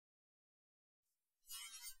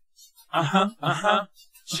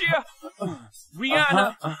Yeah.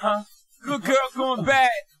 Rihanna. Good girl going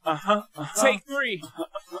bad. Take 3.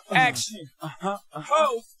 Action.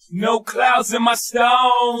 Ho. No clouds in my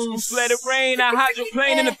stones. Let it rain. I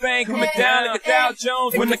hydroplane in the bank. Coming down like a Dow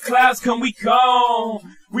Jones. When the clouds come, we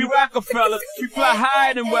gone. We Rockefellers. We fly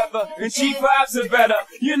higher than weather. And G5s are better.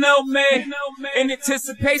 You know me. In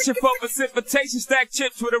anticipation for precipitation. Stack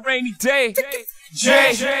chips with a rainy day.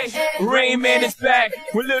 Jay, Rain Man is back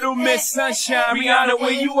with Little Miss Sunshine. Rihanna,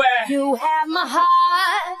 where you at? You have my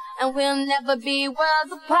heart, and we'll never be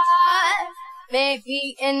worlds apart.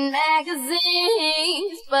 Maybe in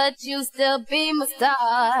magazines, but you still be my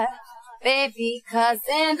star. Baby, 'cause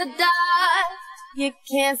in the dark, you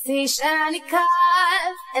can't see shiny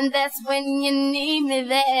cars. And that's when you need me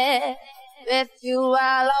there. With you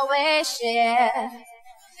I'll always share.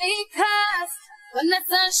 Because when the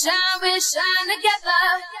sunshine we shine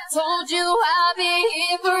together, told you I'll be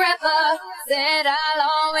here forever. Said I'll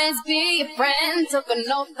always be your friend. Took an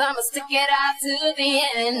oath I'ma stick it out to the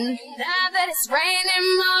end. Now that it's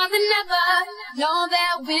raining more than ever, know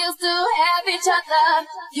that we'll still have each other.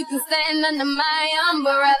 You can stand under my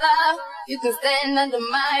umbrella. You can stand under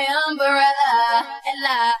my umbrella.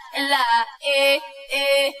 Ella, Ella,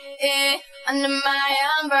 under my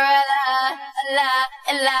umbrella. Ella,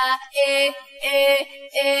 Ella,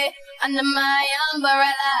 under my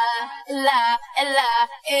umbrella. Ella, Ella,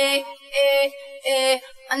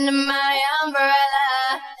 under my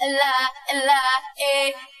umbrella. Ella, Ella,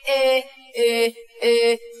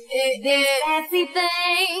 These fancy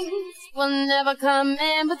things will never come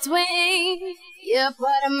in between. You're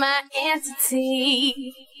part of my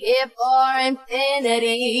entity, here for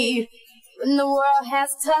infinity. When the world has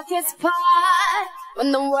took its part,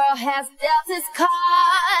 when the world has dealt its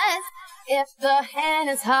cards, if the hand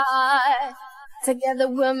is hard, together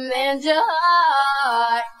we'll mend your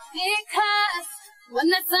heart. Because when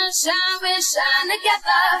the sunshine will shine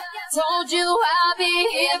together, told you I'll be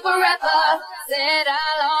here forever. Said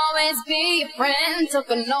I'll always be your friend. Took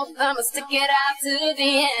an oath I'ma stick it out to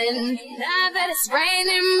the end. Now that it's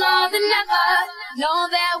raining more than ever, know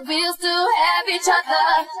that we'll still have each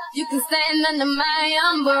other. You can stand under my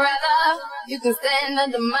umbrella. You can stand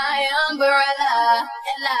under my umbrella.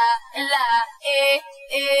 Ella, Ella,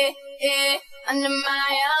 under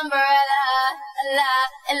my umbrella. Ella,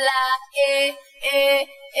 Ella,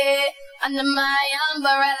 under my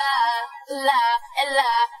umbrella. Ella,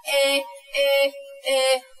 Ella,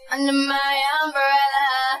 under my umbrella.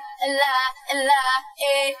 Ella, Ella,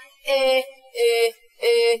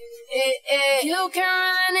 You can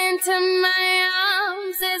run into my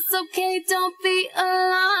arms. It's okay, don't be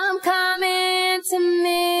alarmed. Come into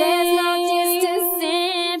me. There's no distance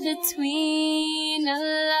in between our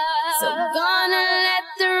love. So gonna let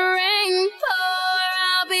the rain pour.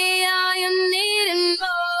 I'll be all you need and more.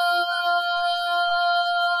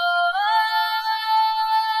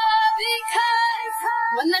 Because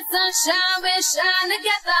when the sunshine will shine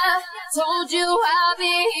together, told you I'll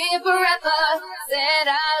be here forever. Said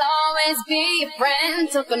I'll always be your friend.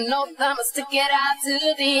 Took an oath I'ma stick it out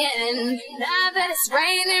to the end. Now that it's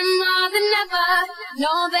raining more than ever,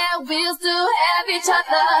 know that we'll still have each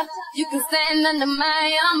other. You can stand under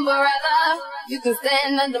my umbrella. You can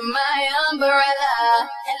stand under my umbrella.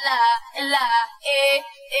 Ella, Ella,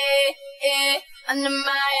 under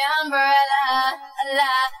my umbrella.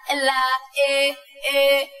 Ella, Ella,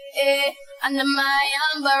 under my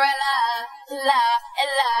umbrella. Ella,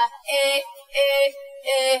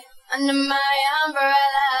 Ella, under my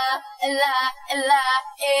umbrella. Ella, Ella,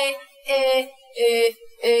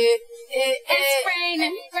 It's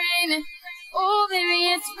raining, raining. Oh, baby,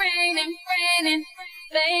 it's raining, raining.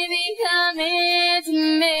 Baby, come into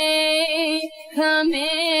me. Come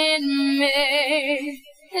in me.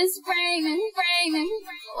 It's raining, raining.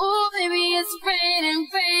 Oh, baby, it's raining,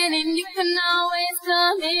 raining. You can always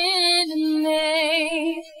come in.